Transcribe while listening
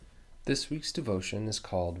This week's devotion is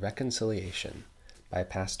called Reconciliation by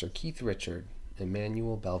Pastor Keith Richard,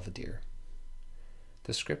 Emmanuel Belvedere.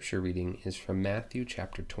 The scripture reading is from Matthew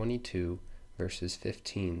chapter 22, verses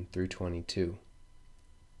 15 through 22.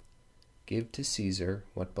 Give to Caesar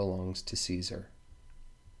what belongs to Caesar.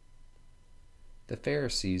 The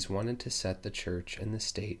Pharisees wanted to set the church and the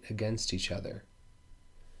state against each other.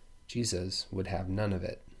 Jesus would have none of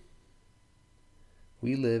it.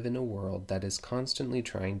 We live in a world that is constantly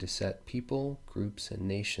trying to set people, groups, and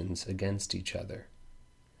nations against each other.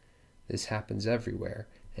 This happens everywhere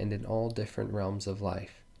and in all different realms of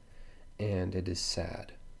life, and it is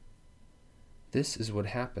sad. This is what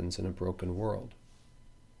happens in a broken world.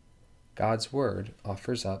 God's Word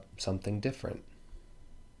offers up something different.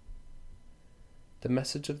 The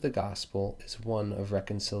message of the gospel is one of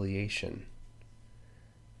reconciliation.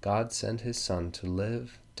 God sent His Son to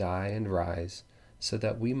live, die, and rise so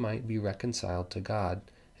that we might be reconciled to God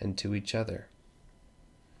and to each other.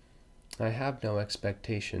 I have no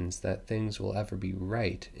expectations that things will ever be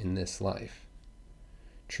right in this life.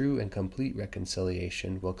 True and complete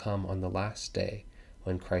reconciliation will come on the last day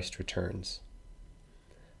when Christ returns.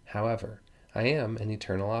 However, I am an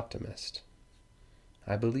eternal optimist.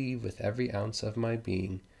 I believe with every ounce of my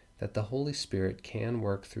being that the Holy Spirit can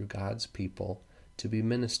work through God's people to be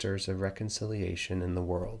ministers of reconciliation in the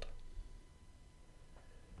world.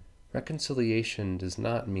 Reconciliation does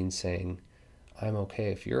not mean saying, I'm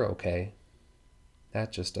okay if you're okay.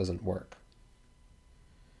 That just doesn't work.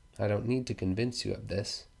 I don't need to convince you of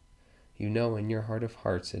this. You know in your heart of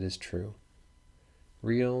hearts it is true.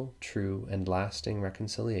 Real, true, and lasting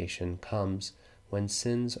reconciliation comes when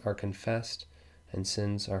sins are confessed and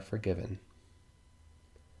sins are forgiven.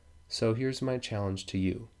 So here's my challenge to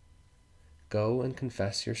you. Go and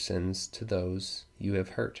confess your sins to those you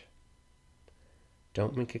have hurt.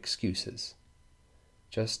 Don't make excuses.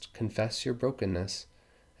 Just confess your brokenness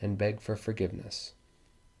and beg for forgiveness.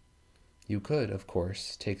 You could, of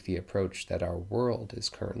course, take the approach that our world is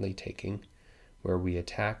currently taking, where we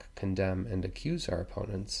attack, condemn, and accuse our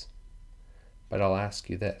opponents. But I'll ask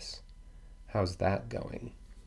you this: how's that going?